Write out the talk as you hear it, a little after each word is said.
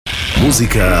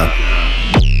המוזיקה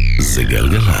זה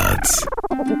גלגלצ.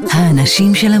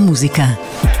 האנשים של המוזיקה,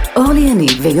 אורלי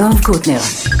יניב ויואב קוטנר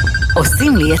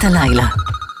עושים לי את הלילה.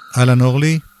 אהלן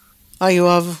אורלי. היי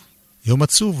יואב. יום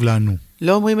עצוב לנו.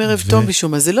 לא אומרים ערב טוב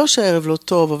משום מה, זה לא שהערב לא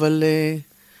טוב, אבל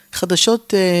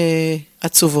חדשות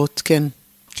עצובות, כן.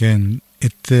 כן,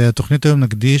 את התוכנית היום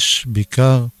נקדיש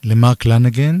בעיקר למארק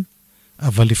לאנגן,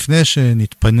 אבל לפני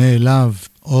שנתפנה אליו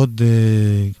עוד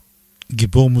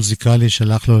גיבור מוזיקלי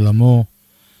שהלך לעולמו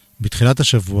בתחילת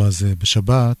השבוע הזה,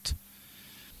 בשבת,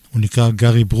 הוא נקרא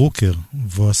גארי ברוקר,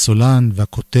 והוא הסולן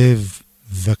והכותב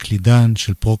והקלידן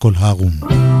של פרוקול הרום.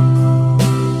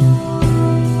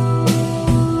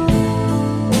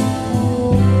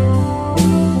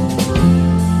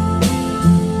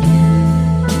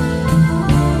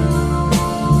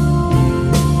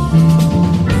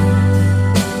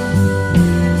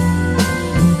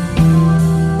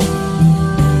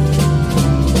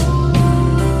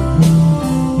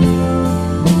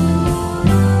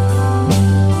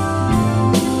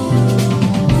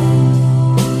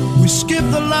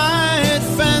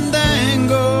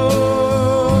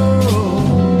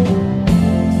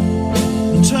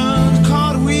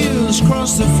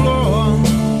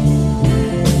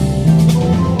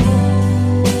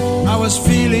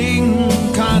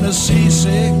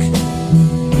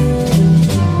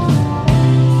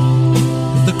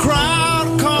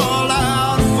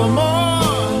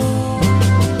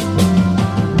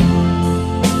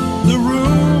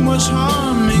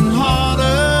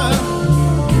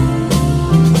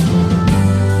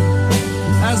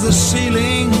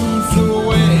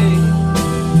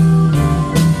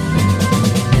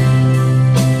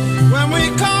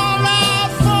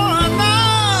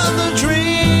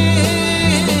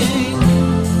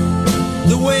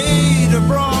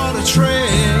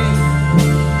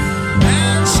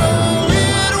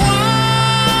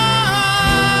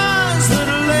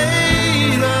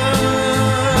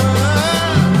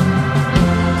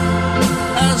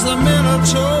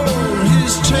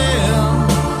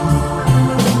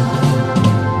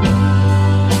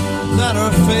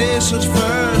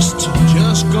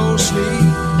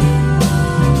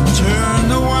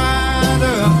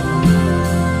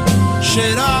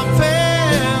 Shade of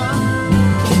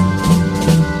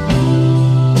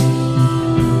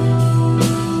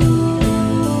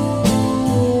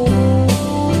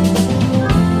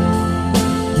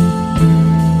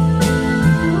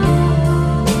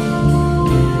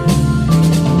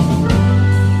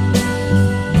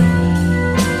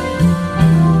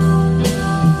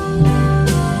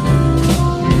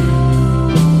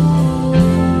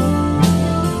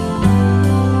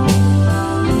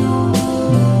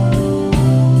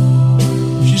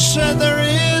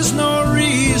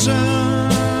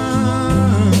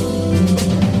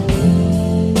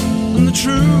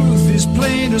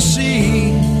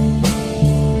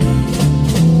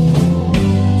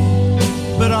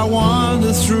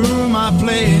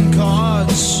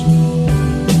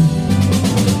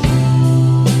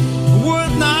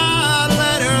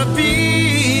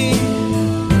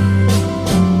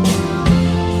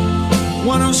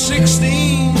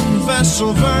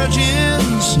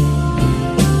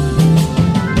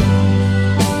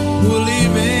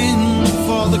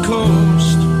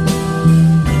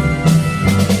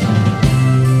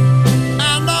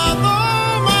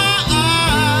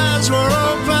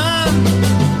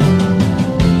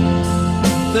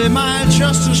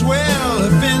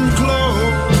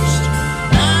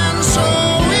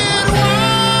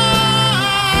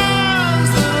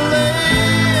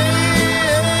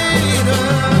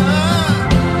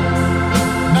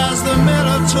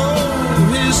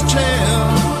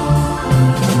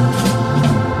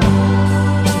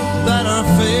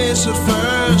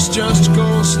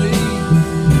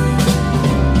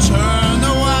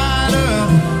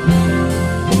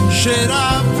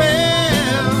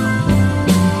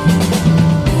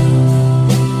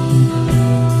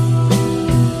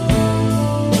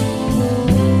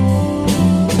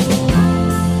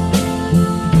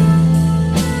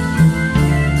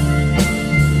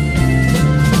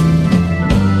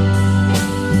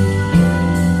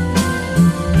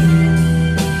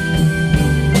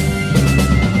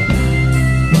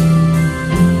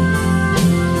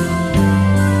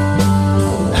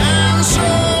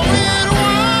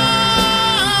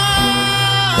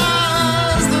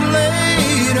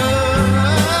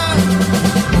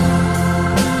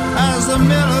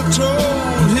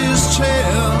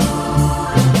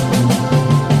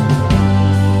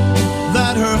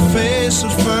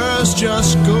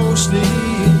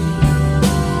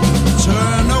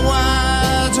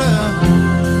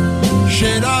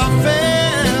fair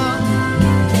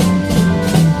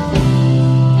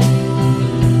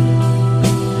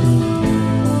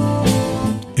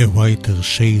A Whiter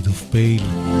Shade of Pale.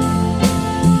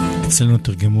 אצלנו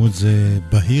תרגמו את זה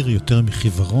בהיר יותר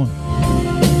מחיוורון.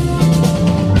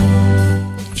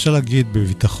 אפשר להגיד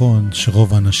בביטחון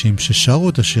שרוב האנשים ששרו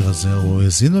את השיר הזה או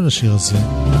האזינו לשיר הזה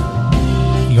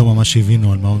לא ממש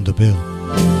הבינו על מה הוא מדבר.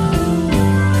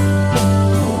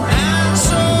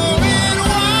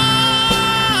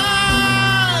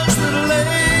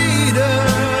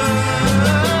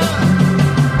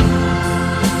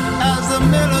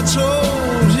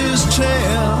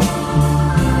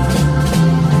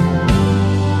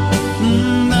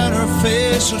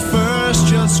 At first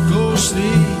just go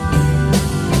sleep,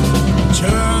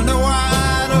 turn the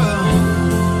wider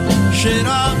shade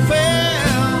of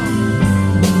pale.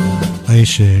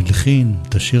 האיש שהלחין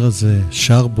את השיר הזה,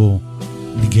 שר בו,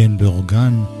 ניגן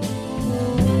באורגן.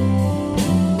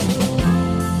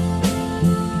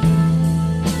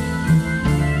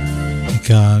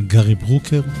 נקרא גארי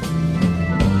ברוקר,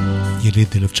 יליד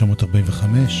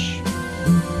 1945,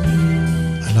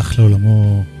 הלך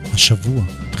לעולמו השבוע,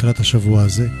 תחילת השבוע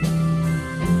הזה,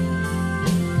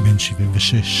 בן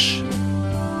 76.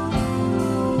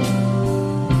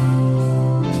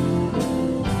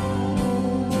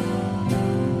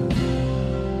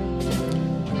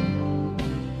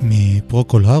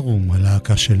 מפרוקול הרום,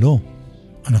 הלהקה שלו,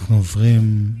 אנחנו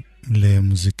עוברים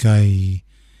למוזיקאי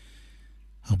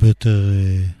הרבה יותר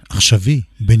עכשווי,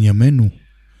 בן ימינו,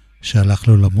 שהלך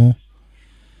לעולמו,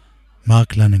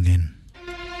 ממארק לאנגן.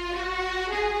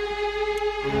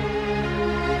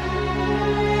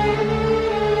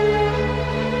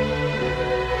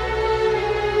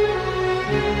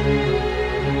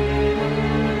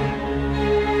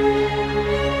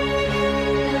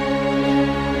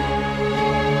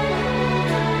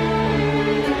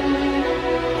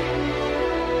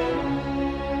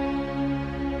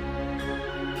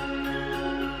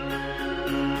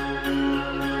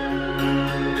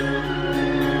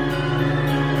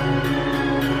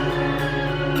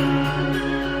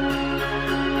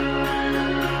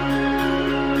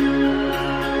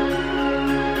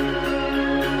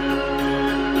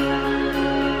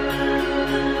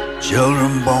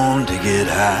 Children born to get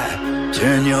high,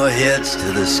 turn your heads to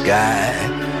the sky.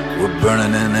 We're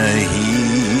burning in the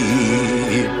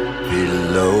heat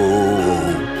below.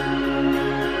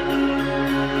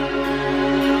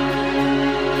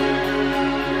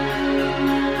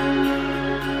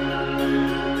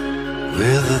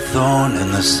 With a thorn in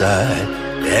the side,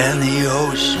 and the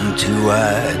ocean too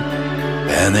wide,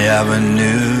 and the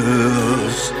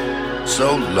avenues so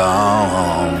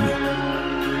long.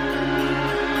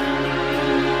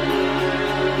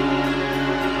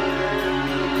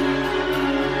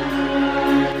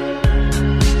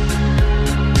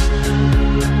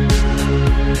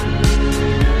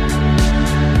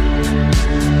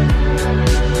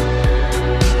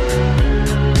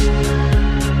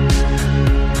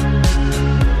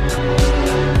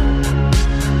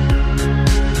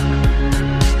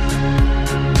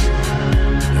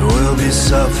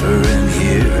 Suffering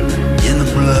here, in the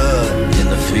blood, in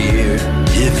the fear.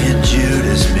 If you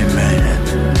Judas me, man,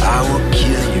 I will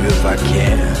kill you if I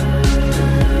can.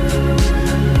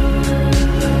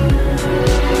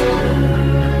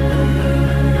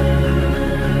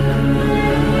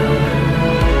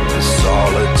 A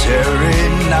solitary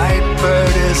night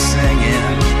bird is singing.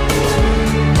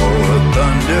 Oh, a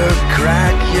thunder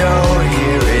crack you're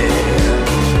hearing.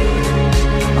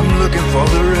 I'm looking for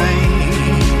the rain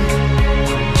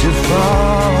to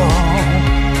fall.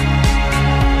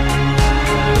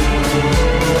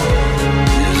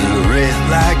 There's a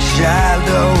wraith-like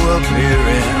shadow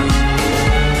appearing.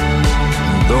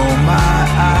 Though my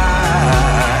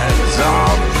eyes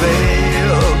are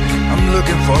veiled, I'm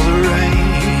looking for the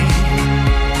rain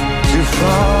to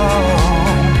fall.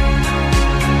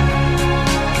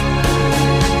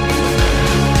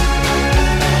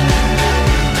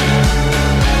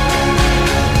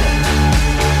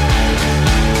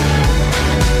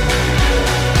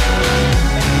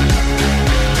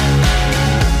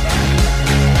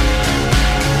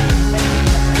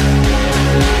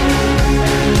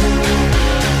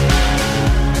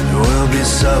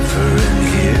 Suffering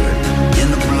here, in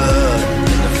the blood,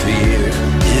 in the fear.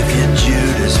 If you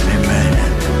Judas me, man,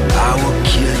 I will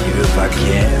kill you if I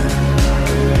can.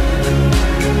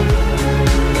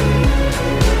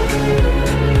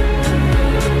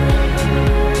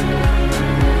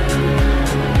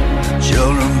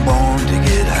 Children born to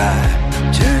get high,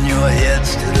 turn your heads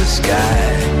to the sky.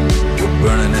 We're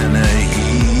burning in the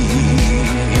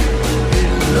heat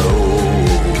below.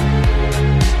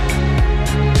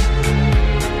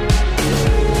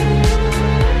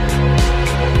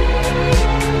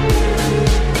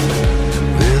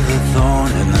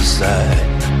 Thorn in the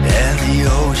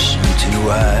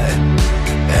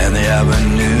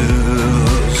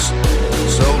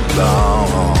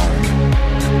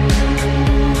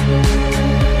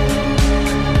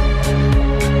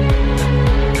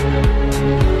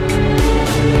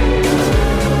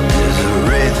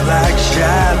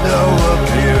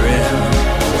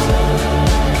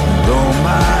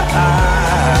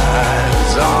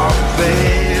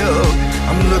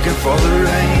looking for the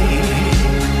rain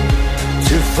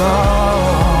to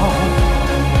fall.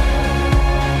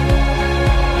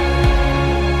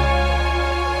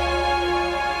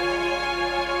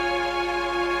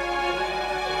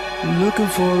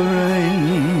 Looking for the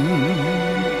rain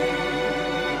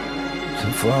to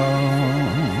fall.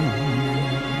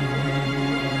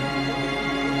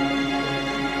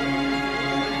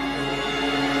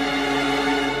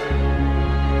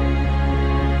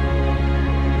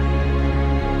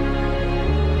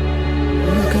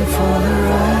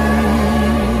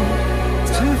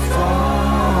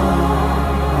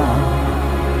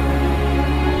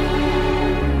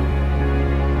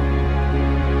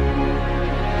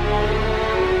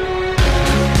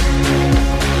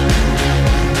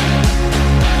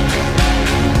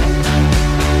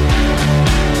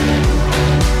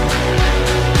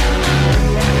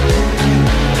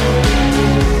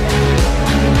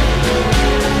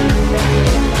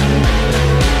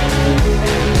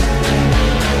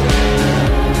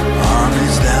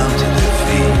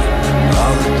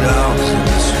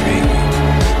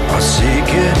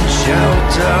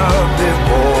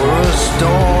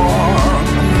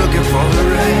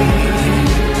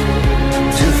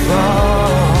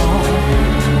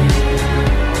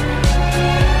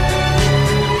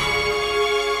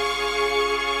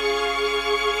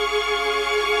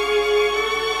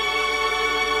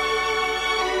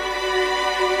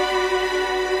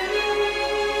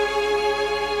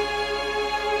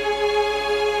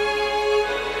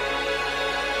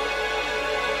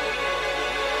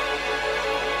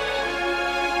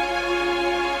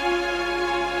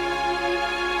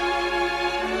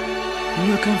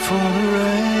 Looking for the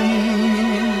rain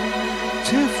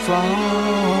to fall.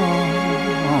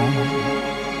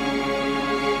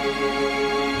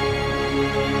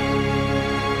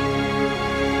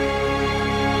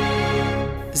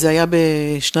 זה היה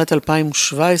בשנת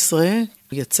 2017,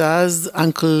 יצא אז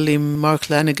אנקל עם מארק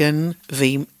לאנגן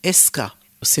ועם אסקה,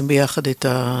 עושים ביחד את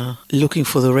ה-Looking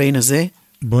for the Rain הזה.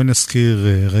 בואי נזכיר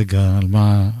רגע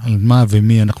על מה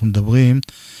ומי אנחנו מדברים.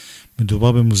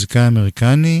 מדובר במוזיקאי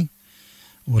אמריקני,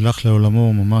 הוא הלך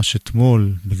לעולמו ממש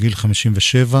אתמול, בגיל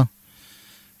 57.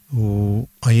 הוא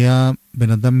היה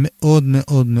בן אדם מאוד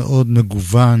מאוד מאוד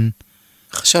מגוון.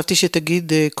 חשבתי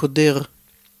שתגיד קודר.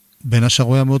 בין השאר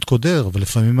הוא היה מאוד קודר, אבל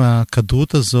לפעמים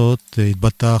הקדרות הזאת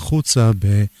התבטאה החוצה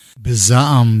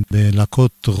בזעם,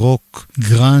 בלהקות רוק,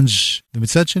 גרנג',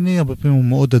 ומצד שני, הרבה פעמים הוא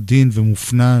מאוד עדין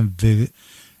ומופנם,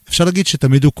 ואפשר להגיד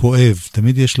שתמיד הוא כואב,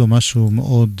 תמיד יש לו משהו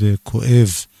מאוד כואב.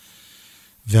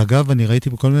 ואגב, אני ראיתי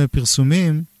בכל מיני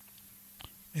פרסומים,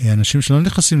 אנשים שלא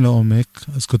נכנסים לעומק,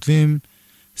 אז כותבים,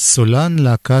 סולן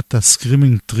להקת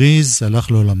הסקרימינג טריז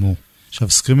הלך לעולמו. עכשיו,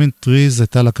 סקרימינג טריז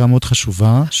הייתה להקה מאוד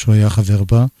חשובה, שהוא היה חבר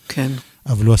בה, כן.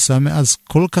 אבל הוא עשה מאז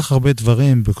כל כך הרבה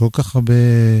דברים, בכל כך הרבה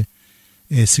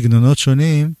סגנונות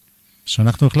שונים,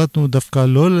 שאנחנו החלטנו דווקא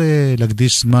לא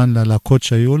להקדיש זמן ללהקות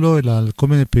שהיו לו, אלא על כל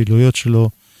מיני פעילויות שלו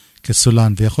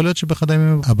כסולן. ויכול להיות שבאחד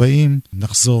הימים הבאים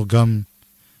נחזור גם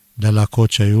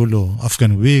ללהקות שהיו לו,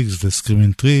 אפגן וויגס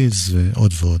וסקרימינג טריז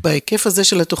ועוד ועוד. בהיקף הזה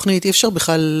של התוכנית אי אפשר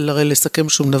בכלל הרי לסכם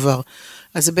שום דבר.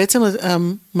 אז זה בעצם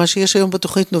מה שיש היום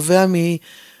בתוכנית נובע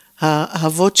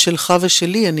מהאהבות שלך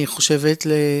ושלי, אני חושבת,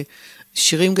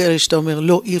 לשירים כאלה שאתה אומר,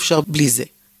 לא, אי אפשר בלי זה.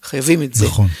 חייבים את זה.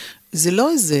 נכון. זה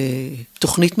לא איזה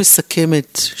תוכנית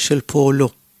מסכמת של פה או לא.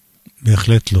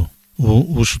 בהחלט לא.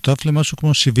 הוא שותף למשהו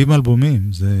כמו 70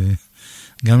 אלבומים. זה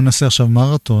גם נעשה עכשיו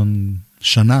מרתון,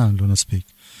 שנה לא נספיק.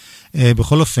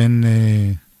 בכל אופן,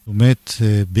 הוא מת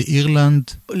באירלנד.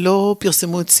 לא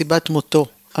פרסמו את סיבת מותו,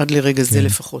 עד לרגע זה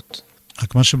לפחות.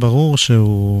 רק מה שברור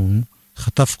שהוא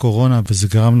חטף קורונה, וזה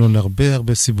גרם לו להרבה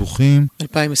הרבה סיבוכים.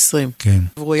 2020. כן.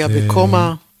 והוא היה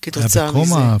בקומה כתוצאה מזה. היה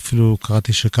בקומה, אפילו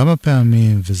קראתי שכמה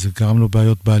פעמים, וזה גרם לו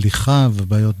בעיות בהליכה,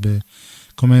 ובעיות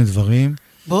בכל מיני דברים.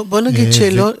 בוא נגיד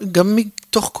שגם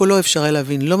מתוך קולו אפשר היה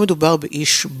להבין, לא מדובר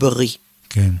באיש בריא.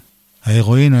 כן.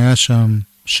 ההירואין היה שם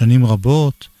שנים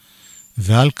רבות,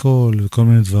 ואלכוהול וכל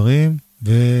מיני דברים,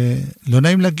 ולא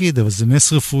נעים להגיד, אבל זה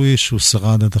נס רפואי שהוא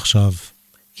שרד עד עכשיו.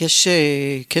 יש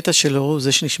קטע שלו,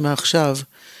 זה שנשמע עכשיו,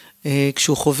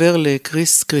 כשהוא חובר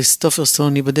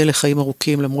לקריסטופרסון, ייבדל לחיים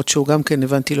ארוכים, למרות שהוא גם כן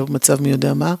הבנתי לו במצב מי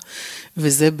יודע מה,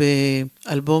 וזה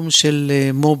באלבום של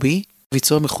מובי,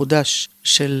 ביצוע מחודש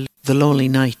של The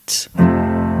Lonely Night.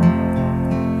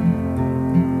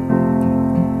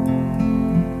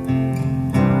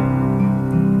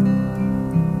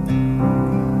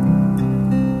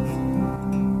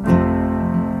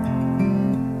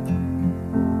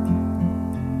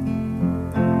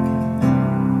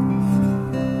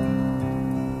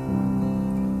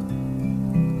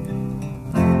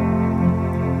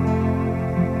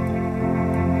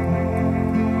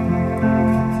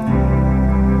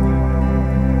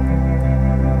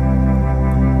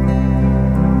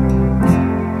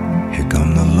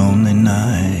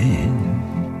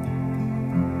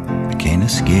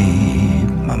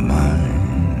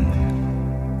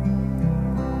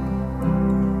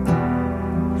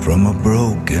 from a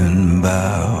broken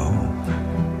bough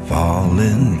fall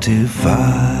into finite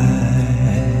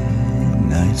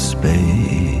space.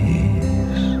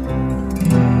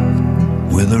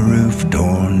 With a roof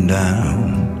torn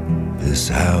down, this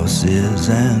house is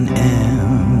an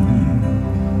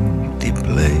empty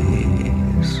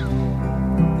place.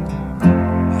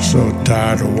 So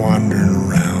tired of wandering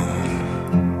around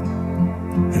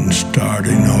and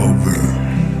starting over.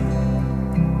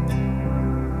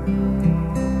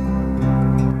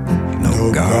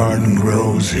 No garden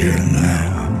grows here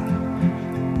now,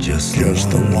 just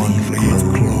the one-leaf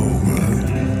clover.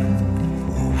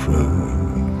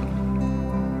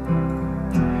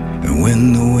 And when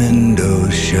the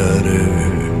windows shutter,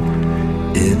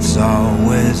 it's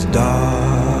always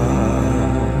dark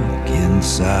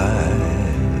inside.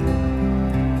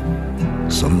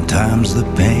 Sometimes the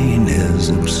pain is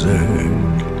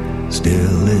absurd,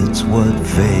 still it's what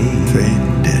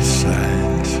fate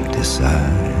decides.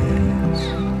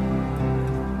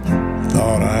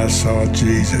 Thought I saw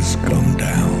Jesus come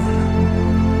down,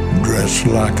 dressed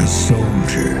like a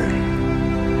soldier.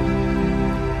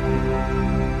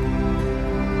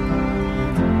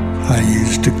 I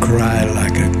used to cry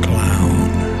like a clown,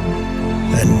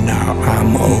 and now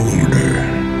I'm older.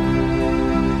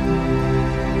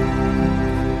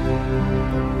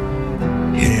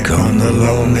 Here come the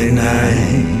lonely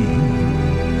night,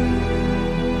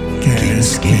 can't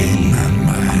escape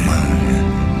my mind.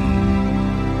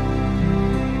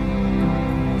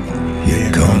 Here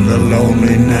come the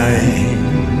lonely night,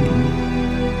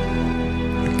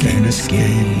 can't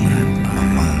escape my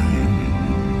mind.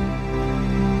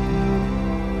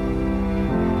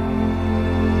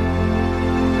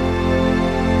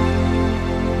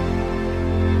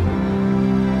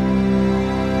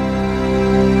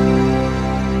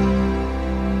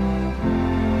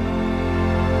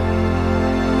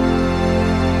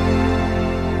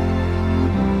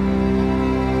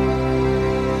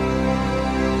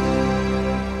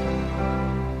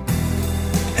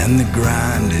 And the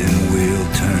grinding wheel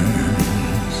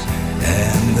turns,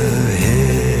 and the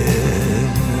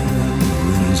heavens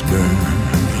burn,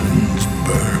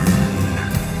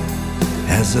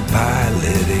 as the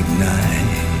pilot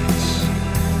ignites,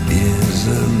 is a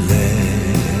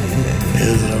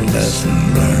lesson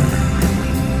learned.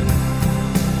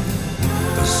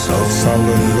 A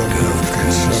sullen look of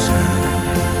concern,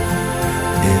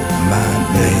 it might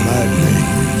make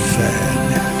you sad.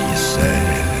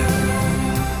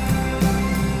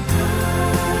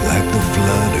 Like the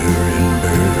fluttering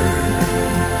bird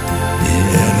in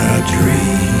a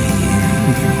dream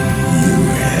you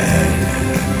had.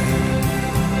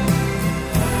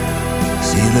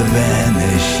 See the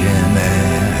vanishing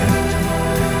act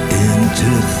into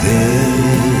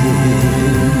thinness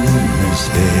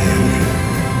there.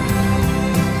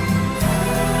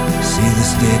 See the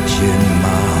stitch in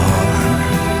my heart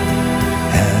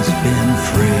has been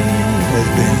free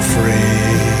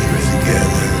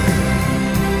together.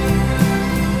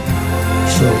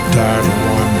 So tired of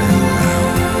wandering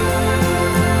around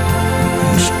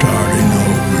and starting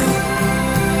over.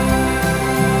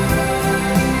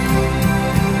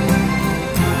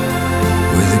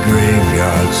 With a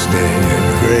graveyard stare,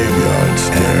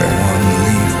 and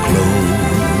one-leaf clover,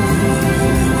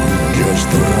 just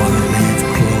the one-leaf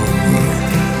clover.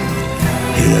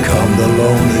 Here come the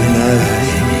lonely night,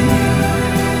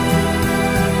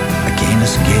 I can't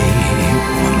escape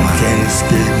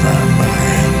my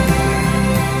mind.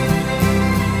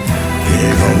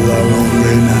 Here come the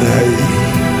lonely night,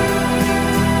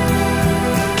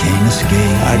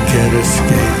 I can't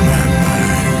escape my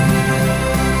mind.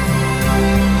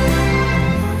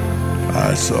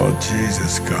 I saw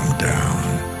Jesus come down,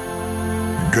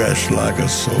 dressed like a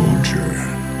soldier.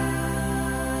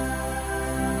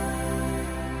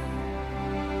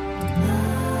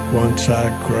 Once I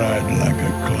cried like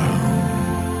a clown,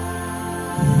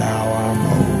 now I'm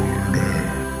older.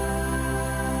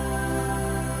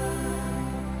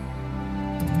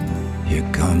 Here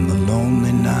come the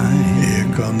lonely night,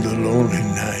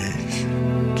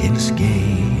 can't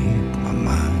escape my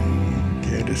mind,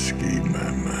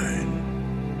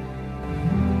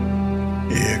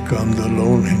 Here come the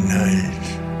lonely night,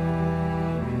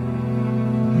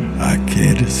 I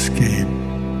can't escape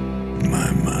my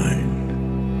mind.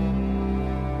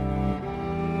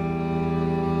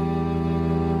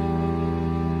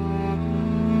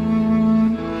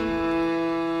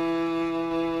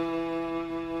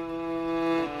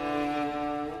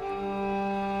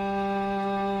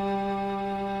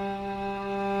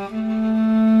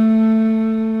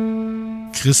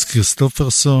 קריס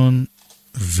קריסטופרסון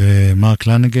ומארק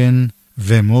לאנגן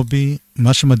ומובי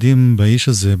מה שמדהים באיש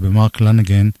הזה, במארק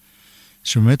לאנגן,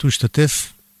 שבאמת הוא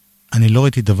השתתף, אני לא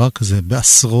ראיתי דבר כזה,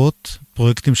 בעשרות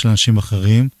פרויקטים של אנשים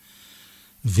אחרים,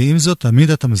 ועם זאת, תמיד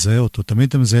אתה מזהה אותו, תמיד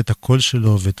אתה מזהה את הקול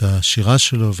שלו, ואת השירה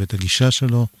שלו, ואת הגישה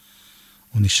שלו.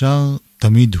 הוא נשאר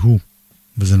תמיד הוא,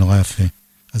 וזה נורא יפה.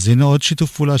 אז הנה עוד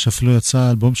שיתוף פעולה שאפילו יצא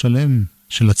אלבום שלם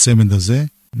של הצמד הזה,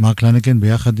 מארק לאנגן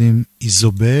ביחד עם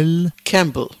איזובל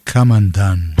קמבל. Come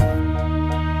Undone.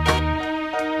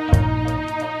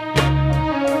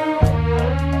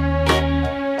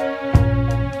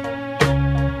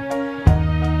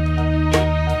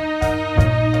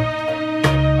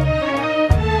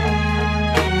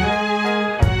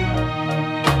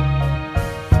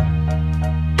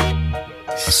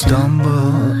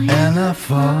 Stumble and I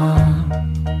fall.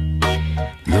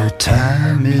 Your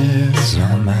time is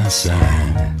on my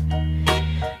side.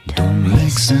 Don't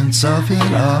make sense of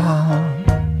it all,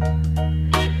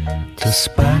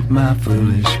 despite my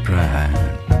foolish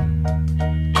pride.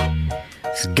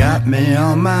 It's got me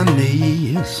on my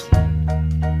knees,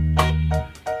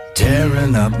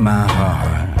 tearing up my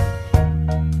heart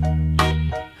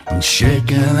and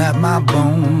shaking at my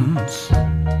bones,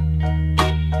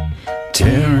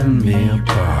 tearing me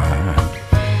apart.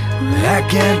 I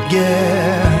can't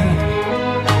get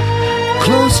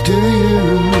close to you.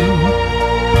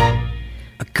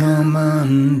 Come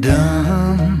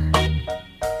undone,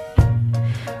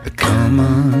 come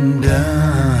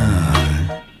undone,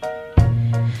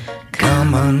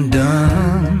 come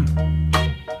undone,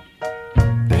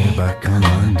 baby, come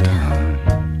undone.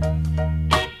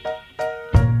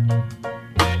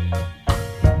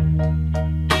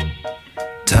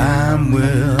 Time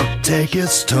will take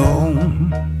its toll.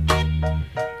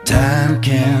 Time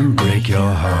can break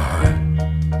your heart.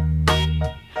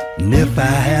 And if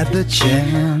I had the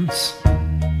chance,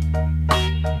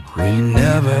 we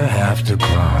never have to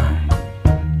part.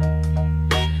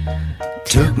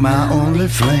 Took my only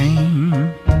flame,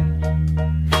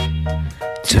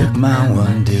 took my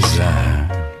one desire,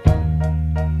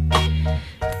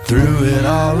 threw it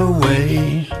all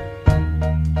away,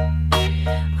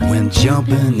 went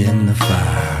jumping in the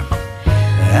fire.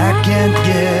 I can't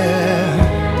get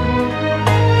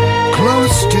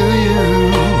close to you.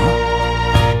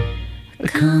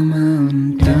 Come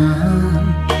undone,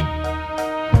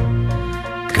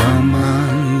 come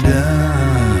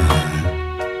undone,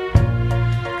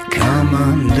 come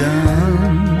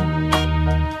undone,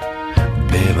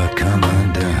 baby, come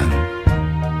undone.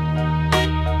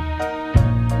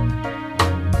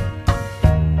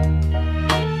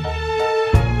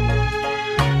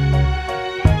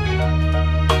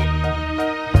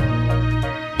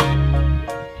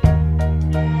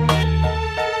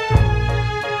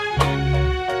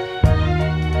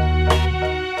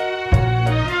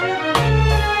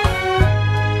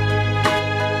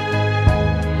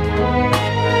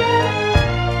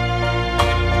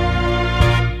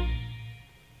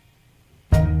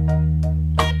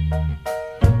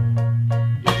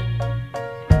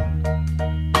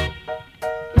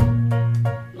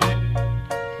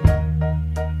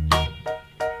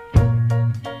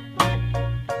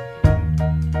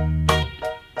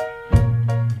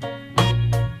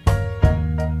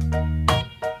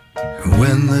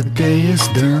 When the day is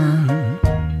done,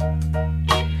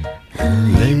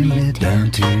 lay me down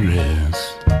to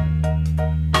rest.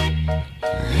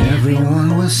 Everyone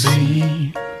will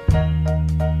see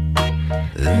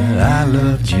that I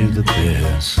loved you the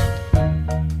best.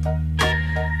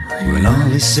 When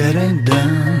all is said and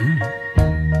done,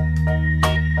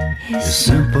 it's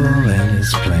simple and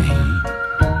it's plain.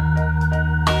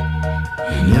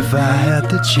 And if I had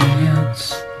the chance,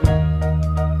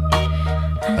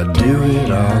 I'd do it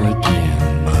all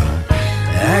again, but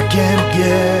I can't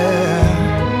get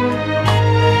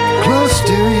close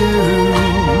to you.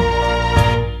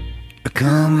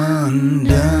 Come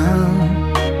undone,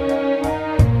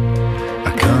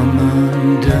 come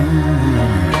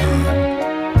undone,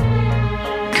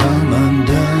 come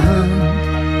undone,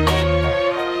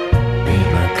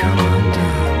 baby, come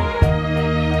undone.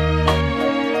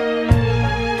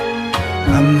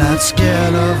 I'm not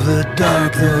scared of the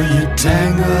dark, though you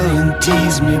tangle and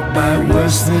tease me, bite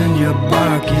worse than your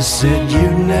bark. You said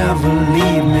you'd never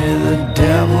leave me. The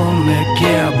devil may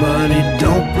care, but he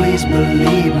don't please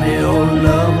believe me. Oh,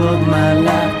 love of my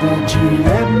life, won't you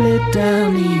let me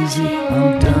down easy? I'm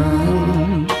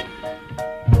done.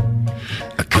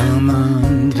 Come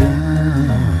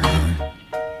undone,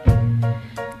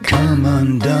 come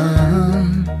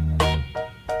undone,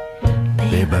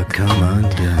 baby, come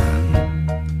undone.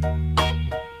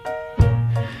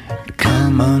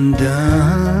 Come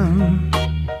undone,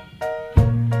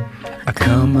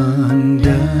 come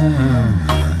undone,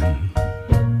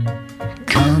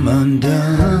 come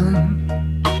undone,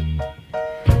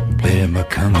 baby,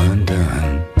 come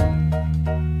undone.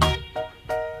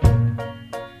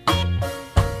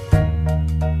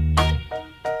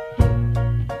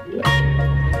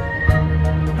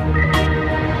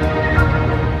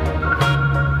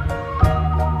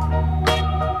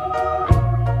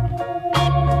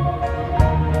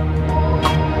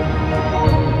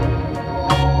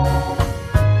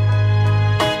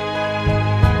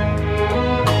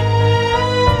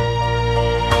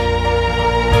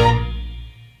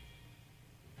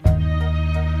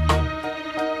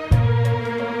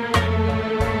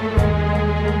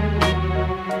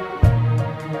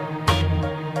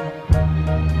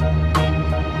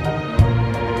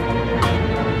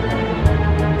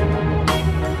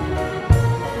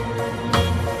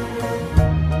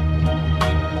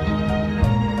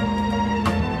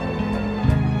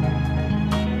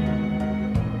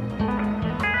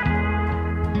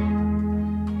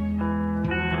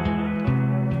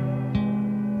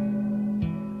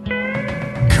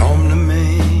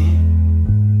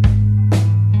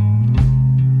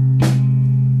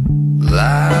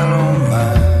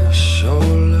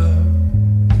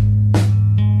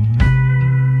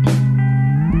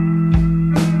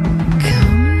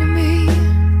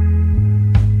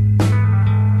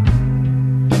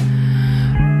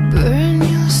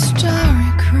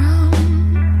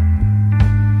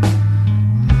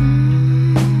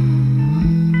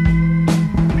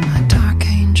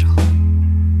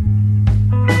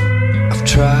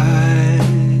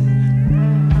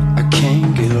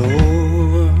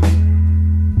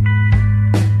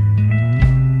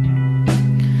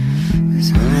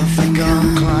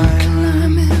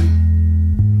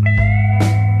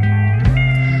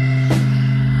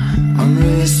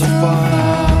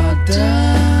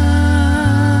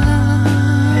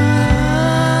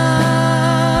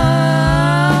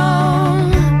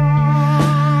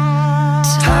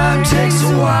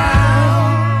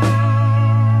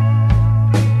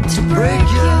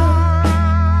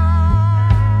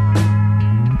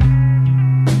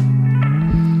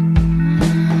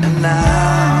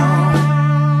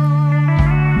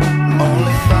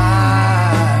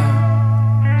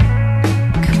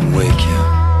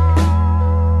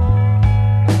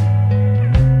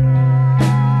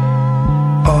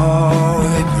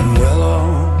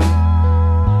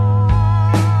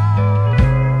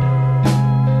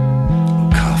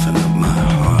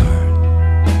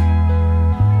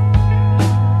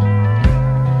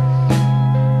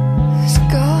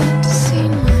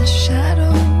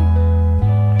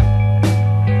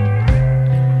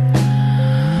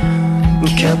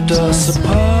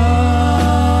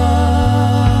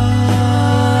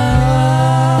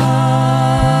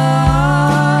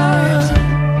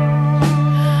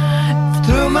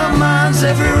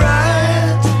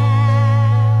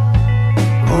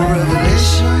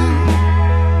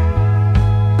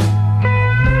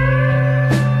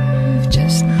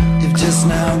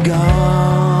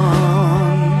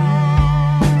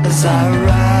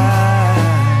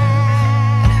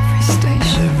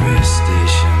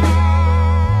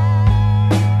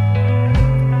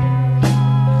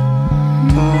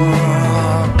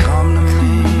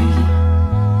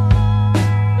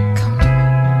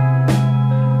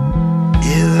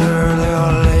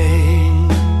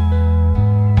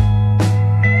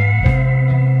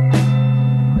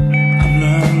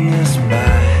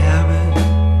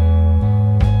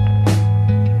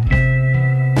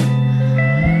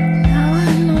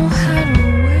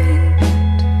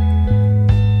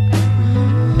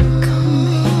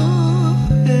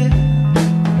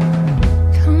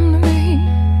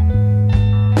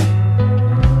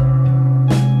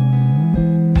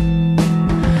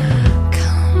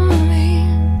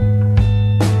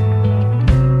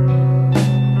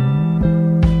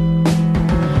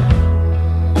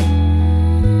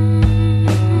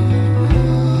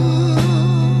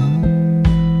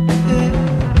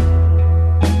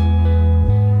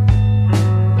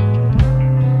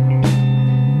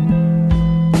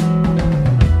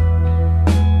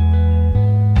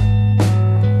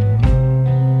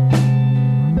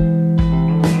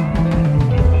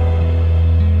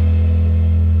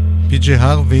 פי.ג'יי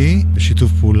הרווי,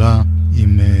 בשיתוף פעולה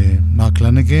עם מארק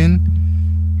לאנגן,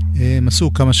 הם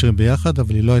עשו כמה שירים ביחד,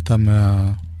 אבל היא לא הייתה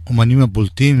מהאומנים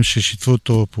הבולטים ששיתפו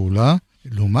אותו פעולה.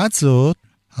 לעומת זאת,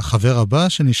 החבר הבא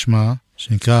שנשמע,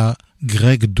 שנקרא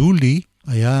גרג דולי,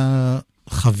 היה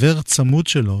חבר צמוד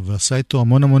שלו, ועשה איתו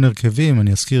המון הרכבים.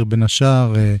 אני אזכיר בין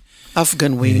השאר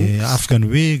אפגן וויגס, אפגן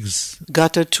וויגס,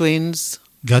 גאטר טווינס,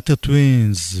 גאטר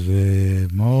טווינס,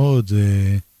 ומאוד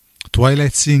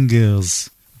טווילייט סינגרס.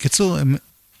 בקיצור, הם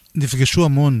נפגשו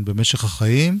המון במשך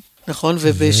החיים. נכון,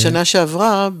 ובשנה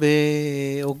שעברה,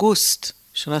 באוגוסט,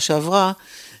 שנה שעברה,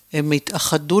 הם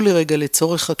התאחדו לרגע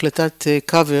לצורך הקלטת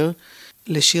קאבר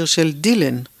לשיר של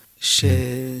דילן,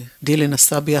 שדילן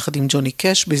עשה ביחד עם ג'וני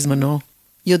קש בזמנו.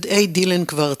 יודעי דילן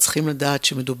כבר צריכים לדעת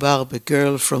שמדובר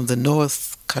ב-Girl from the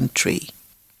North Country.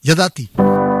 ידעתי.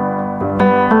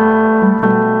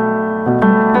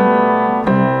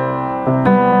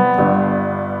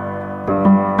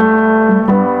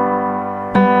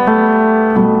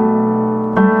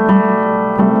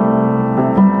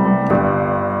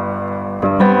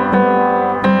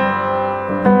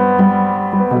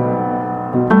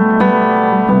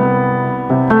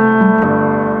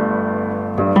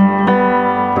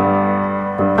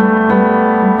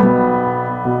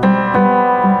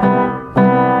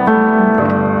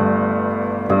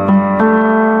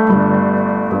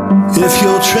 If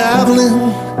you're traveling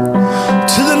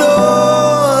to the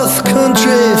North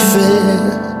Country Fair,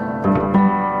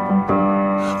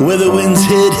 where the winds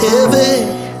hit heavy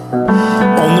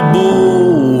on the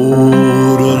borderline,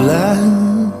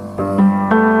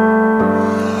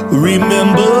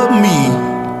 remember me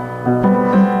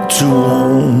to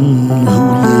one who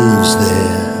lives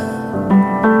there,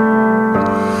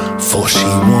 for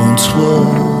she once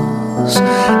was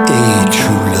a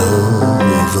true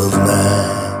love of mine.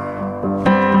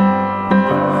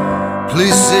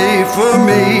 Please say for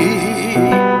me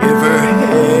if her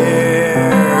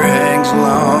hair hangs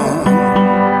long,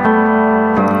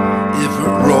 if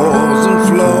it rolls and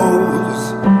flows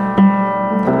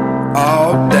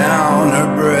all down her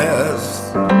breast.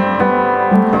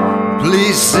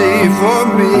 Please say for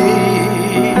me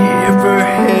if her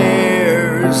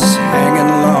hair's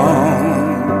hanging long,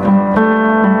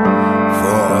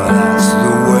 for that's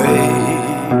the way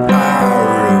I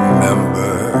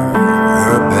remember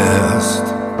her best.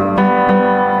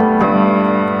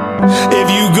 If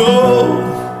you go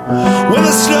when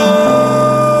the snowflakes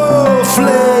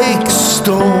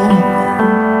storm,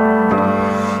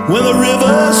 when the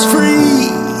rivers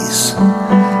freeze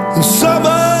and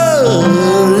summer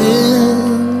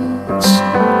ends,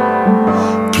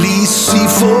 please see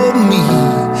for me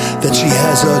that she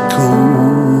has a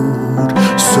coat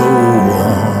so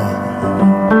warm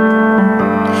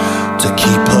to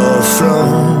keep her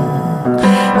from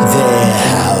their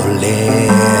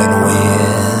howling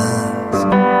winds.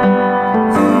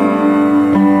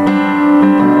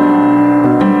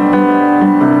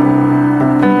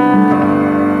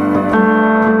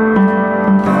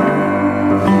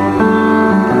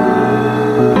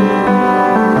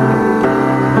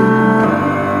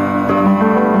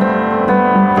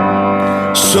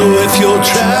 So if you're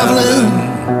traveling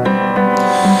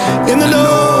in the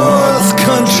North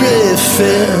Country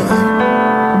Fair,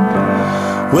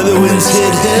 where the winds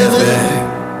hit heavy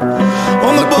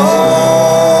on the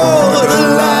borderline,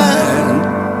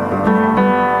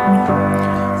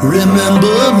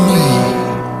 remember me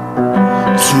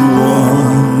to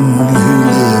one who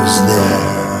lives there.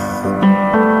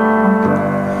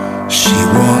 She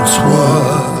once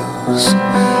was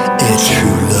a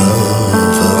true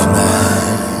love of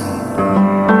mine,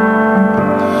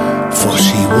 for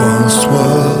she once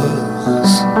was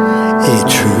a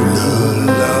true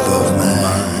love of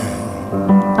mine.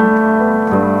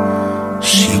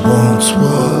 She once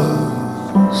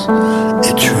was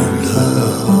a true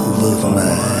love of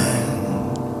mine.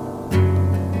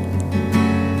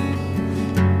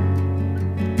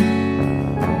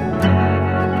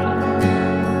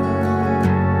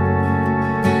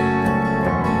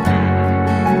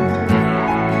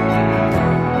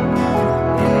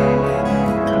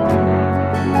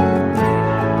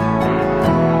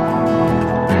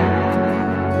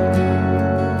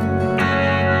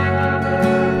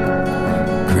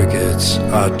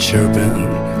 Are chirping,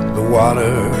 the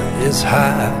water is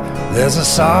high. There's a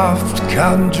soft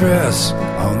cotton dress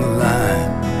on the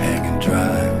line, hanging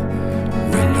dry.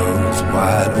 Windows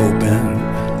wide open,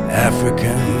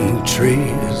 African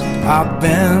trees are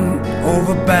bent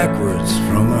over backwards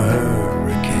from a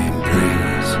hurricane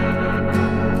breeze.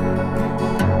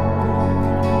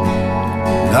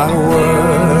 Not a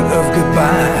word of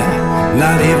goodbye,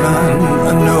 not even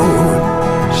a note.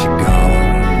 She gone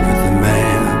with the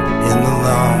man in the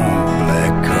long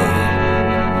black coat.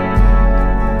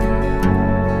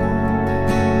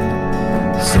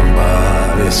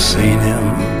 Somebody's seen him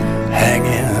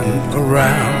hanging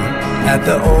around at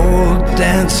the old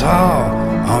dance hall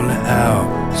on the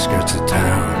outskirts of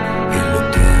town. He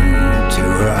looked into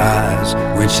her eyes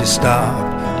when she stopped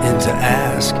in to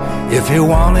ask if he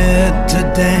wanted to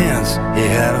dance. He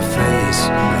had a face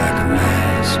like a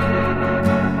mask.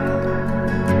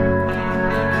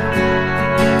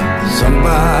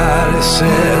 Somebody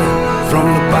said from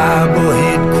the Bible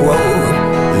he'd quote,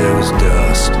 there was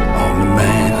dust on the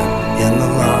man in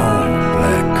the long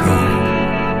black coat.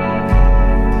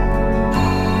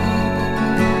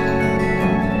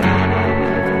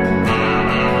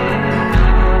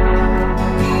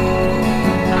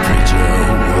 Preacher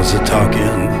was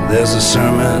a-talking, there's a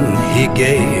sermon he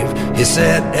gave. He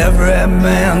said every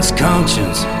man's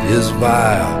conscience is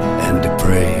vile and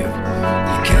depraved.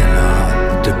 You cannot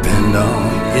depend on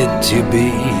it to be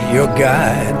your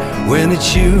guide when it's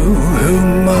you who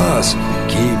must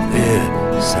keep it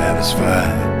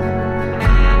satisfied.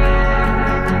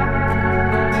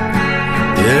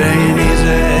 It ain't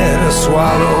easy to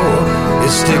swallow,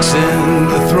 it sticks in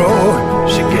the throat.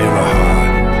 She gave her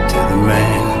heart to the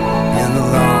man in the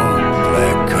long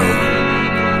black coat.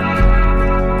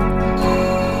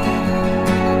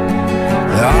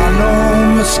 There are no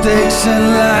mistakes in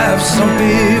life, some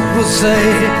people say.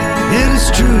 It is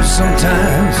true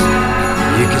sometimes,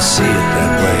 you can see it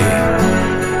that way.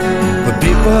 But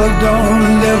people don't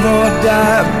live or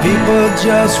die, people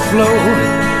just float.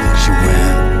 She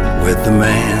went with the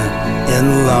man in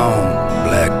the long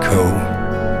black coat.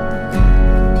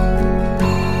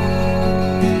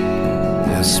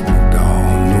 It's spooked on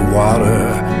the water,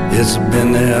 it's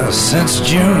been there since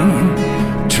June.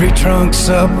 Tree trunks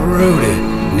uprooted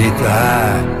neath the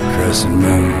high crescent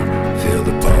moon. Feel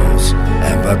the pulse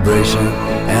and vibration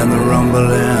and the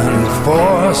rumbling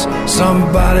force.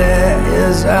 Somebody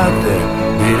is out there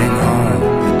beating on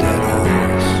a dead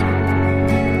horse.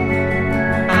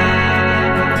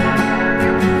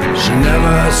 She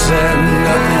never said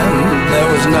nothing, there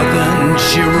was nothing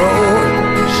she wrote.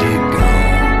 She'd gone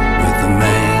with the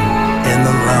man in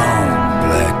the long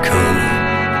black coat.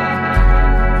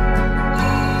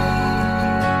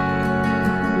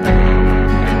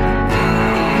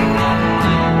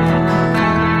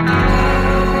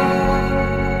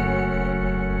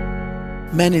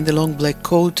 Man in the Long Black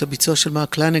Coat, הביצוע של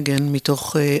מארק לאנגן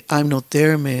מתוך I'm Not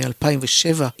There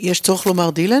מ-2007. יש צורך לומר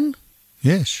דילן?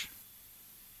 יש.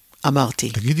 אמרתי.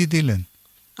 תגידי דילן.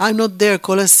 I'm Not There,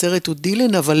 כל הסרט הוא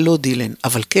דילן, אבל לא דילן,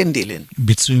 אבל כן דילן.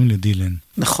 ביצועים לדילן.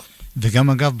 נכון. וגם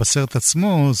אגב בסרט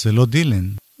עצמו זה לא דילן.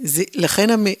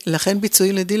 לכן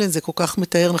ביצועים לדילן זה כל כך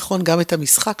מתאר נכון גם את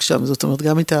המשחק שם, זאת אומרת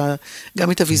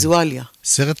גם את הוויזואליה.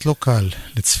 סרט לא קל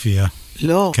לצפייה.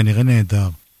 לא. כנראה נהדר.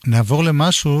 נעבור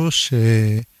למשהו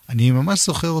שאני ממש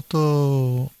זוכר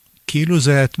אותו כאילו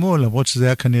זה היה אתמול, למרות שזה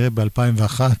היה כנראה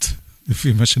ב-2001,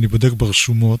 לפי מה שאני בודק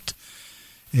ברשומות.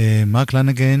 מארק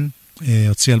לאנגן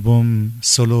הוציא אלבום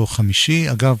סולו 5.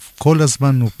 אגב, כל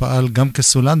הזמן הוא פעל גם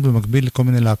כסולן במקביל לכל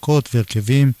מיני להקות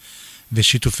והרכבים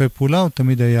ושיתופי פעולה, הוא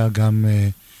תמיד היה גם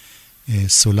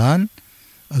סולן.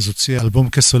 אז הוציא אלבום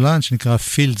כסולן שנקרא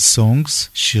Field Songs,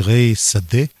 שירי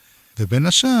שדה. ובין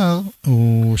השאר,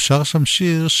 הוא שר שם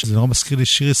שיר, שזה נורא מזכיר לי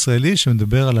שיר ישראלי,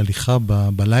 שמדבר על הליכה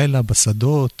בלילה,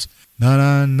 בשדות.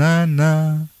 נה נה נה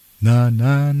נה נה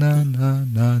נה נה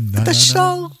נה נה.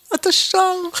 אתה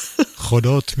שר.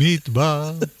 חולות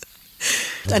מדבר.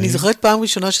 אני זוכרת פעם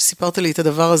ראשונה שסיפרת לי את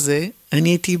הדבר הזה, אני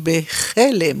הייתי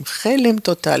חלם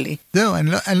טוטלי. זהו,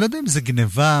 אני לא יודע אם זה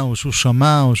גניבה, או שהוא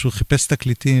שמע, או שהוא חיפש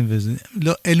תקליטים,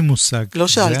 לא, אין מושג. לא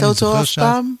שאלת אותו אף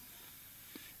פעם?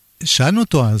 שאלנו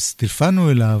אותו אז,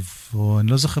 טלפנו אליו, או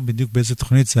אני לא זוכר בדיוק באיזה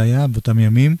תוכנית זה היה, באותם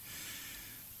ימים,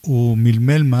 הוא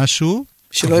מלמל משהו,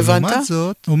 שלא הבנת? לעומת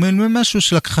זאת, הוא מלמל משהו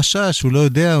של הכחשה, שהוא לא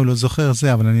יודע, הוא לא זוכר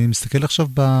זה, אבל אני מסתכל עכשיו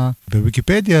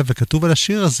בוויקיפדיה, וכתוב על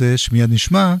השיר הזה, שמיד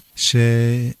נשמע,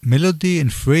 ש-Melody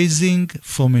and Phrasing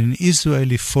from an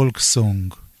Israeli folk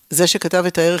song. זה שכתב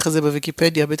את הערך הזה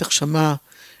בוויקיפדיה, בטח שמע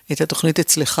את התוכנית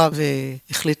אצלך,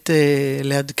 והחליט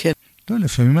לעדכן. לא,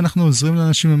 לפעמים אנחנו עוזרים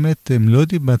לאנשים באמת, הם לא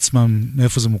יודעים בעצמם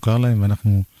מאיפה זה מוכר להם,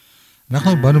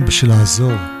 ואנחנו באנו בשביל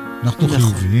לעזור, אנחנו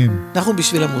חיוביים. אנחנו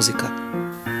בשביל המוזיקה.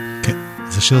 כן,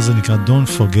 אז השיר הזה נקרא Don't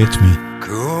Forget Me.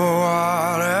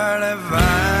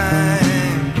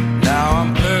 Now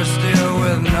I'm thirsty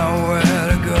with nowhere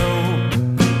to go.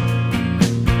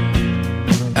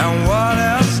 And what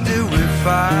else do we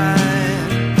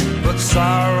find but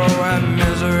sorrow and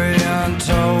misery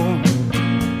untold?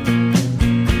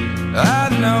 I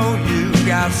know you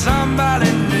got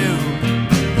somebody new,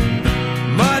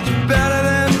 much better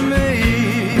than me.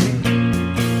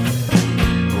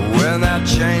 When that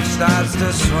chain starts to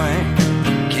swing,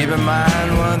 keep in mind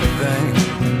one thing,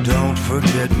 don't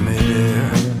forget me, dear.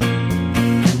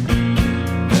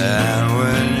 And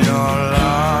when you're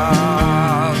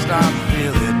lost, I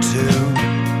feel it too.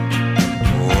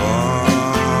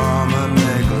 Warm and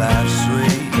make life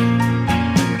sweet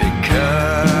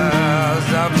because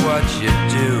of what you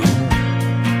do.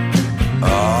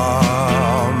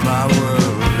 All my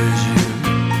world is you.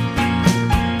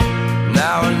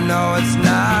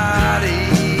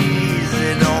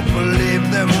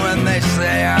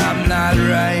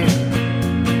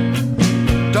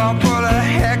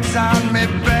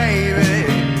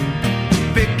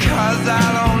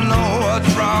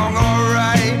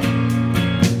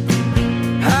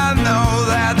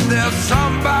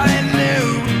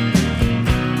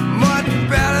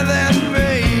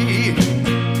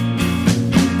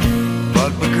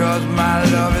 because my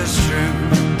love is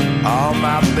true. All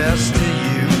my best to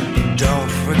you. Don't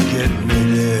forget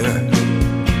me, dear.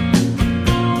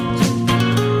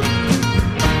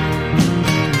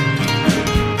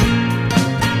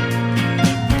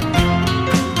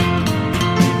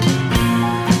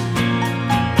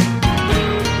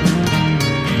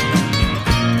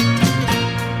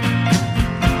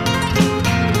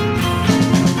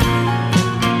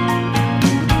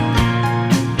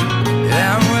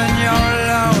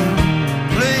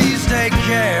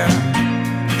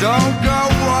 Don't go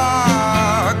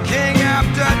walking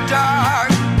after dark.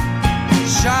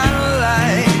 Shine a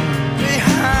light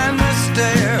behind the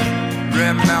stair.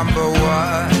 Remember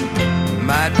what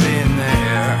might be in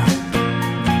there.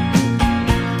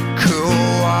 Cool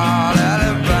water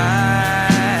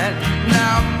divine.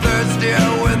 Now I'm thirsty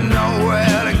with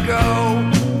nowhere to go.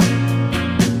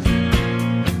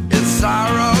 It's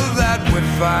sorrow that we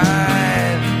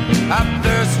find. I'm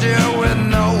thirsty with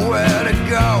nowhere to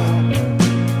go.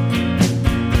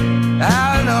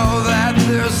 I know that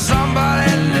there's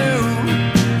somebody new,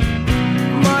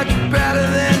 much better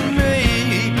than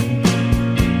me.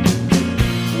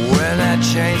 When that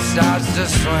chain starts to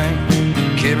swing,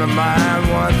 keep in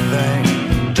mind one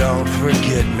thing. Don't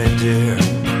forget me, dear.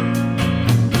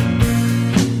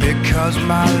 Because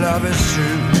my love is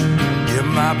true. Give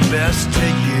my best to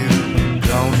you.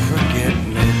 Don't forget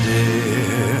me,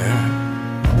 dear.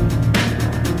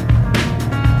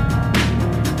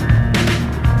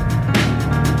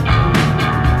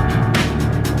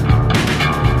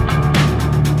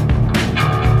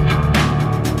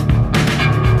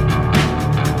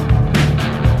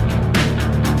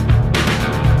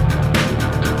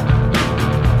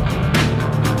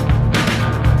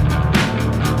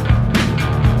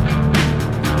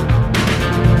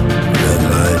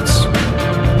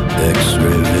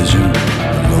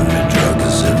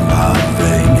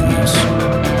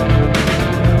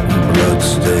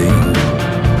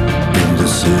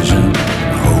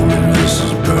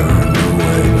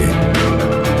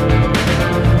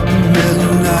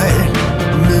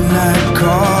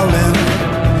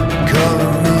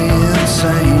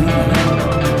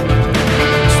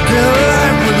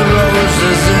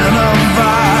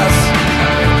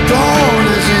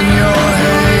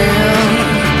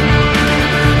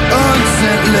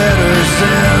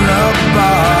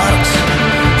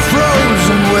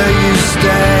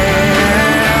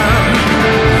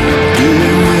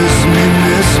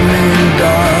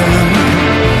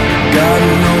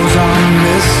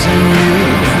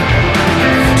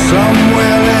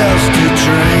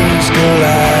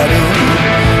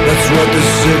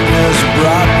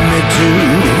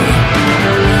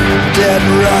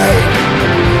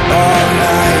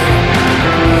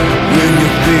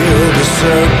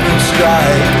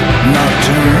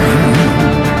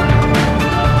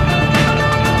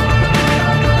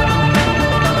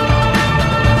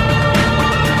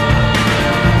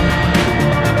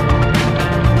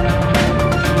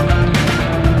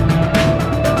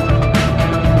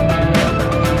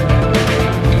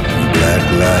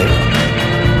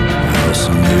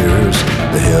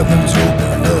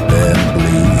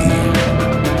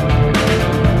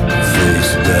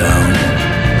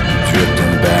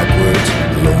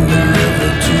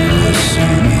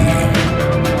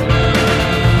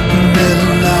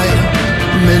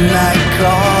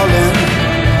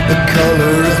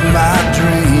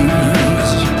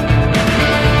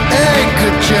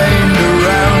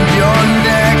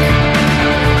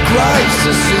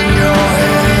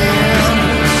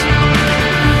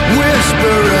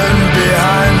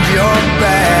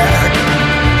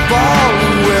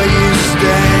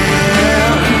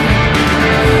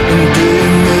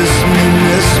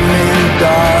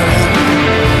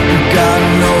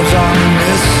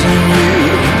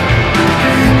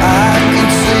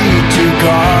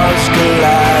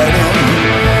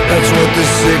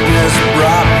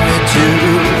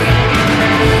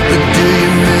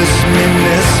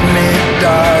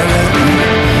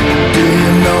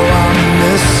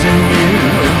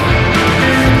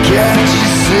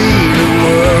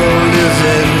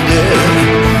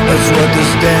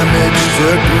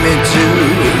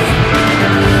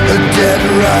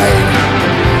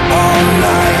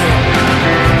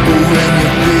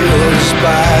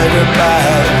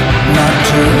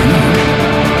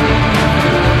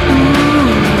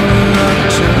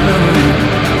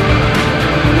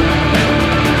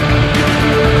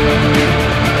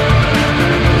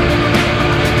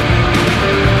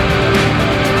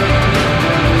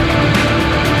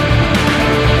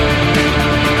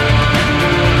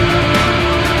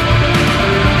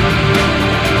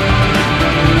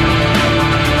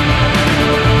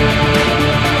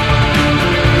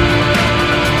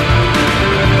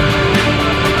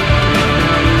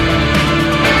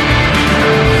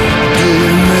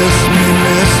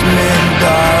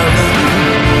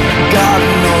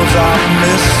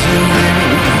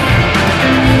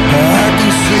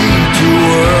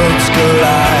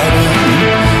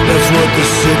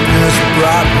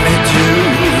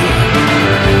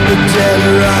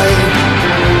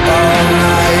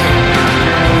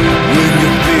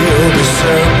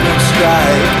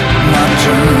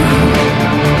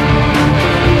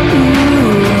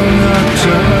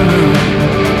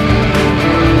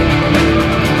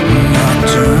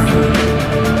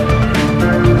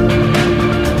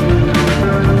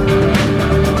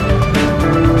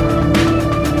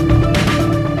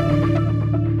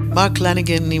 מארק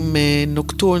לאנגן עם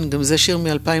נוקטורן, גם זה שיר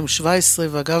מ-2017,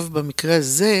 ואגב במקרה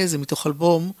הזה, זה מתוך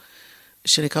אלבום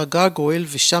שנקרא גרגויל,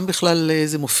 ושם בכלל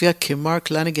זה מופיע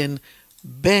כמארק לאנגן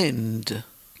בנד.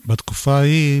 בתקופה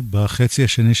ההיא, בחצי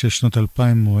השני של שנות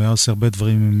 2000, הוא היה עושה הרבה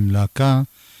דברים עם להקה,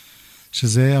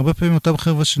 שזה הרבה פעמים אותם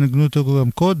חבר'ה שנגנו אותו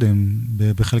גם קודם,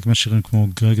 בחלק מהשירים כמו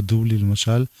גרג דולי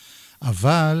למשל,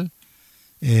 אבל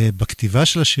בכתיבה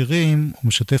של השירים הוא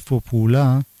משתף פה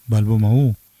פעולה באלבום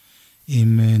ההוא,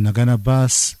 עם נגן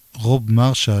הבאס רוב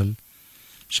מרשל,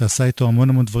 שעשה איתו המון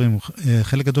המון דברים.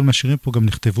 חלק גדול מהשירים פה גם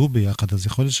נכתבו ביחד, אז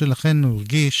יכול להיות שלכן הוא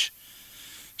הרגיש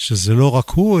שזה לא רק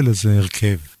הוא, אלא זה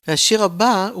הרכב. והשיר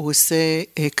הבא הוא עושה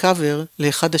קאבר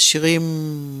לאחד השירים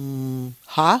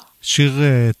שיר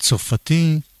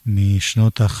צרפתי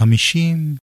משנות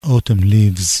ה-50, Autumn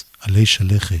Leaves, עלי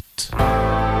שלכת.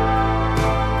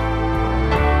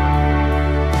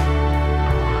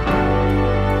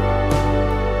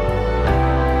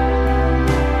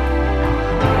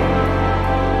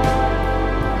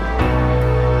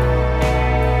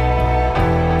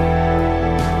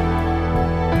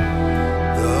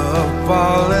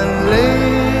 Fallen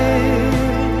leaves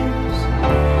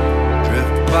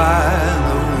drift by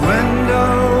the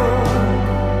window.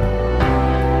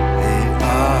 The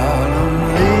autumn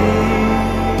leaves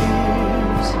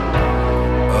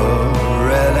of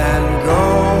red and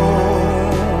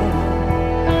gold.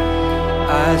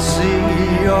 I see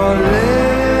your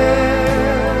lips,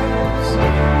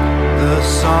 the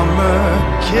summer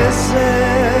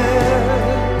kisses,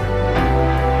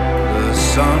 the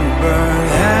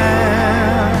sunburned hands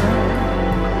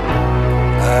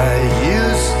I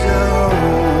used to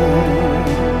hold.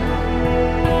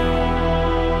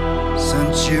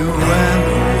 Since you went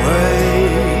away,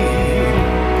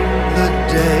 the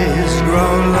days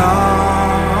grow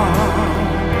long,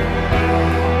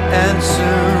 and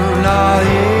soon I'll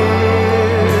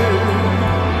hear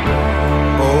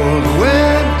old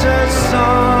winter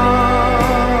song.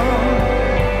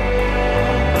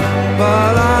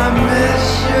 But I miss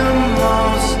you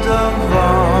most of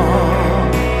all,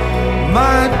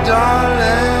 my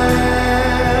darling,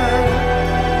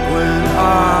 when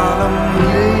autumn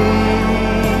leaves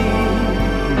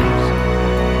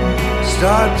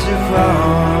start to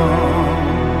fall.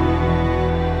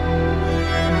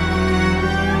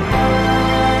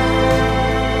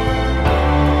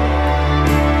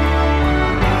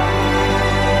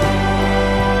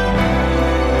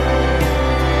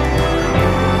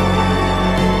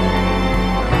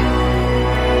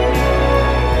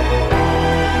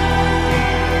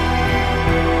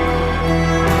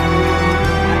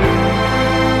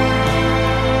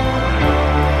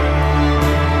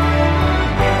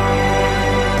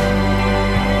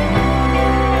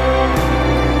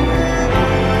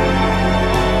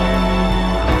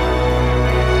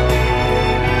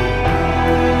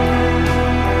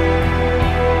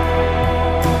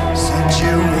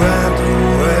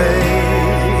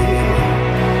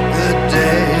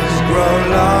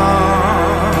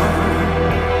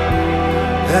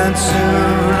 And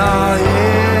soon I'll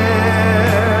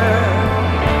hear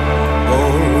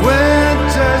old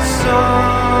winter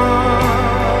song.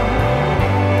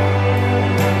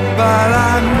 But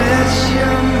I miss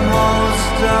you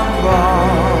most of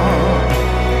all,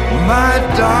 my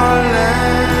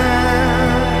darling,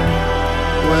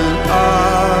 when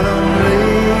autumn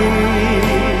leaves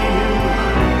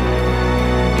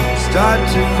start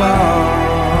to fall.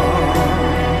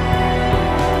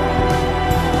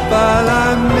 But I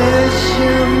miss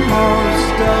you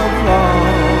most of all,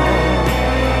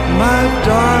 my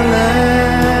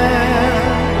darling,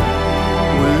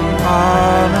 when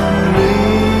autumn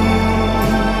leaves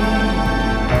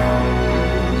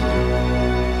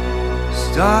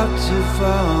start to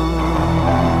fall.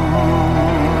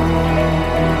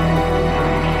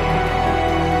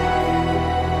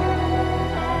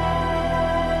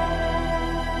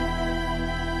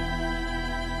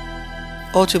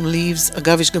 Autumn Leaves,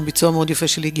 אגב יש גם ביצוע מאוד יפה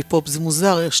של איגי פופ, זה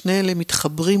מוזר, שני אלה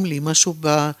מתחברים לי, משהו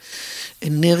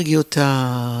באנרגיות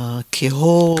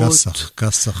הכהות.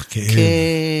 כסח, כאב.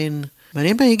 כן,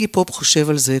 מעניין מה איגי פופ חושב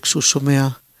על זה כשהוא שומע,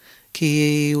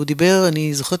 כי הוא דיבר,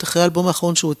 אני זוכרת אחרי האלבום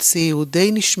האחרון שהוא הוציא, הוא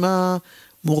די נשמע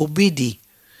מורבידי,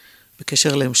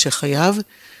 בקשר להמשך חייו.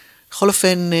 בכל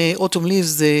אופן, Autumn Leaves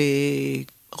זה,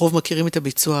 רוב מכירים את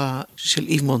הביצוע של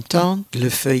איב מונטן,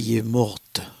 לפי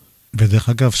מורט. ודרך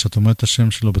אגב, שאת אומרת את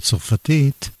השם שלו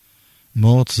בצרפתית,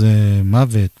 מורט זה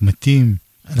מוות, מתים.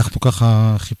 אנחנו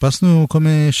ככה חיפשנו כל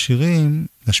מיני שירים,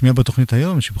 להשמיע בתוכנית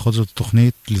היום, שבכל זאת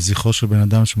תוכנית לזכרו של בן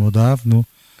אדם שמאוד אהבנו,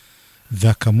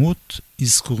 והכמות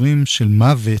אזכורים של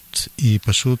מוות היא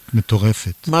פשוט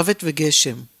מטורפת. מוות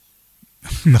וגשם.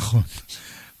 נכון.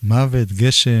 מוות,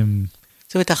 גשם.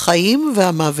 זאת אומרת, החיים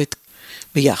והמוות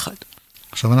ביחד.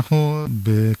 עכשיו אנחנו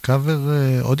בקאבר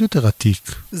עוד יותר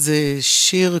עתיק. זה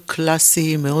שיר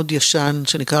קלאסי מאוד ישן,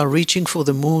 שנקרא Reaching for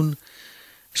the Moon.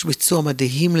 יש ביצוע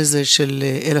מדהים לזה של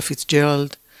אלה פיצג'רלד.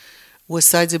 הוא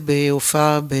עשה את זה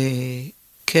בהופעה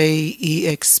ב-KEXP,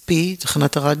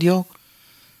 תחנת הרדיו.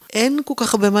 אין כל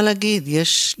כך הרבה מה להגיד,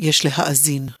 יש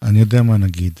להאזין. אני יודע מה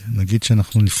נגיד. נגיד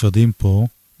שאנחנו נפרדים פה,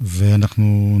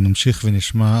 ואנחנו נמשיך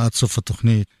ונשמע עד סוף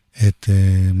התוכנית את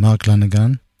ממארק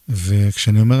לאנגן,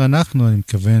 וכשאני אומר אנחנו, אני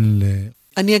מתכוון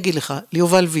אני אגיד לך,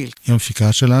 ליובל ויל. עם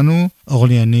המפיקה שלנו,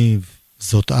 אורלי יניב,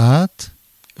 זאת את.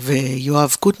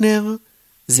 ויואב קוטנר,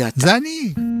 זה אתה. זה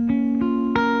אני.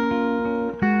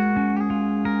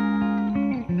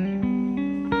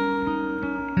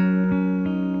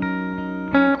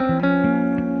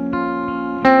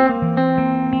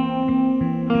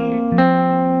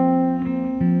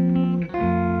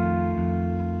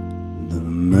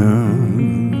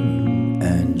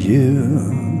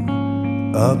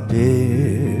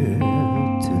 Appear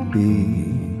to be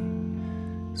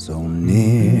so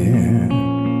near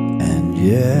and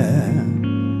yet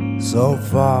so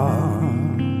far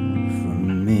from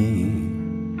me,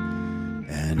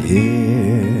 and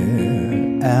here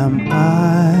am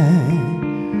I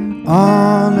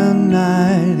on a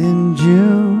night in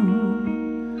June,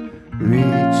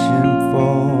 reaching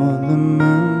for the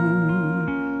moon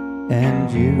and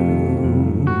you.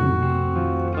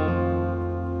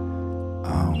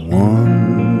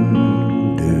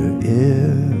 Wonder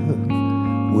if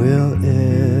we'll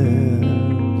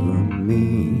ever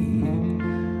meet.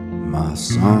 My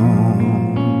song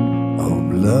of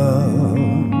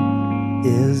love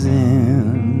is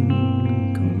incomplete.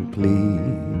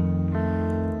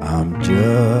 I'm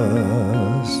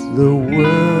just the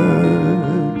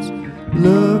words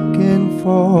looking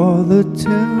for the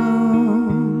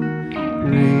tune,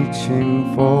 reaching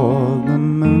for the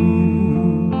moon.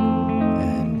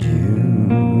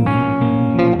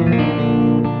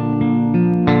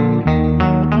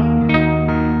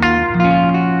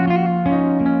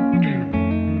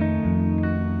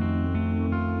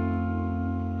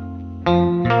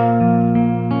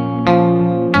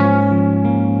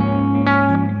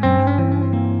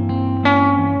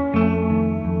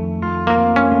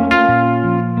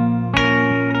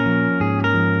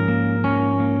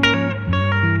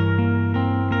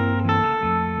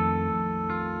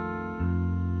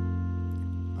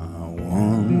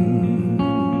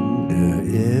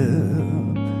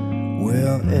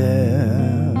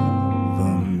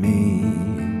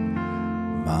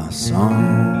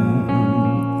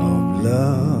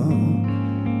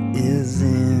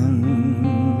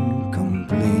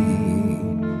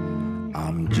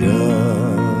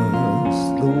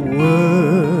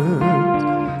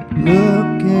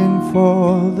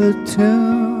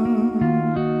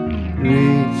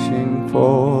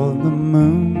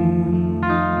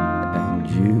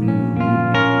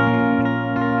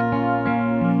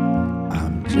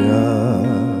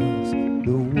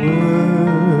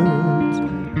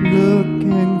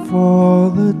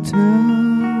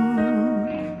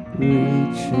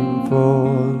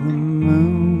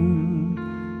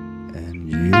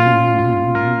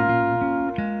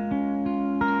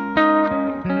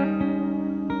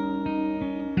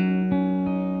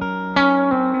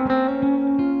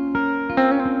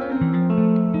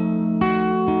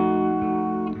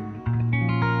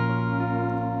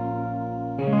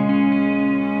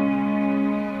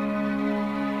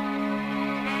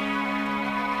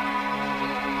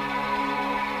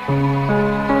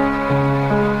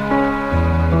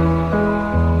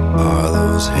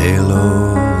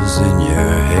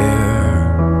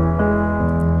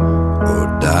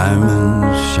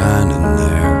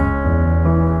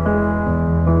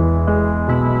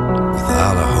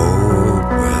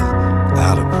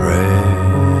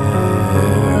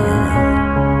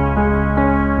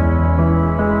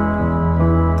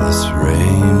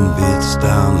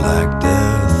 Down like death.